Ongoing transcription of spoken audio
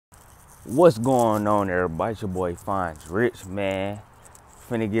What's going on, everybody? It's your boy Fonz Rich, man.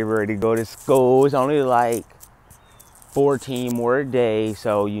 Finna get ready to go to school. It's only like 14 more days,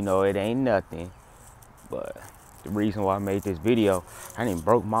 so you know it ain't nothing. But the reason why I made this video, I done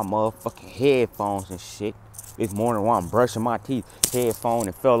broke my motherfucking headphones and shit. This morning while I'm brushing my teeth, headphone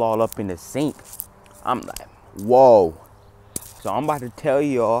and fell all up in the sink. I'm like, whoa. So I'm about to tell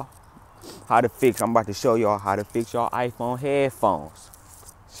y'all how to fix. I'm about to show y'all how to fix y'all iPhone headphones.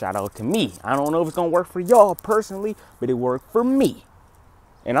 Shout out to me. I don't know if it's gonna work for y'all personally, but it worked for me.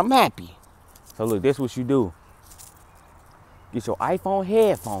 And I'm happy. So look, this is what you do. Get your iPhone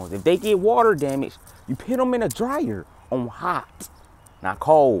headphones. If they get water damage, you put them in a dryer on hot. Not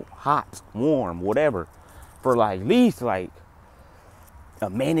cold, hot, warm, whatever. For like at least like a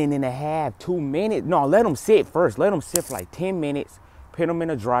minute and a half, 2 minutes. No, let them sit first. Let them sit for like 10 minutes. Put them in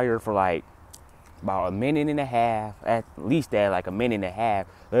a dryer for like about a minute and a half, at least that, like a minute and a half.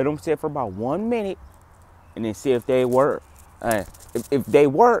 Let them sit for about 1 minute and then see if they work. If they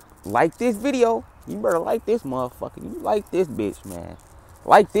work, like this video. You better like this motherfucker. You like this bitch, man.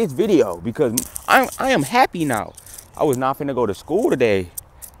 Like this video because I am happy now. I was not finna go to school today.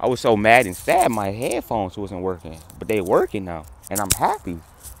 I was so mad and sad my headphones wasn't working, but they working now and I'm happy.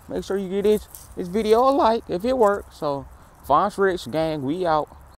 Make sure you get this video a like if it works. So Fonz Rich gang, we out.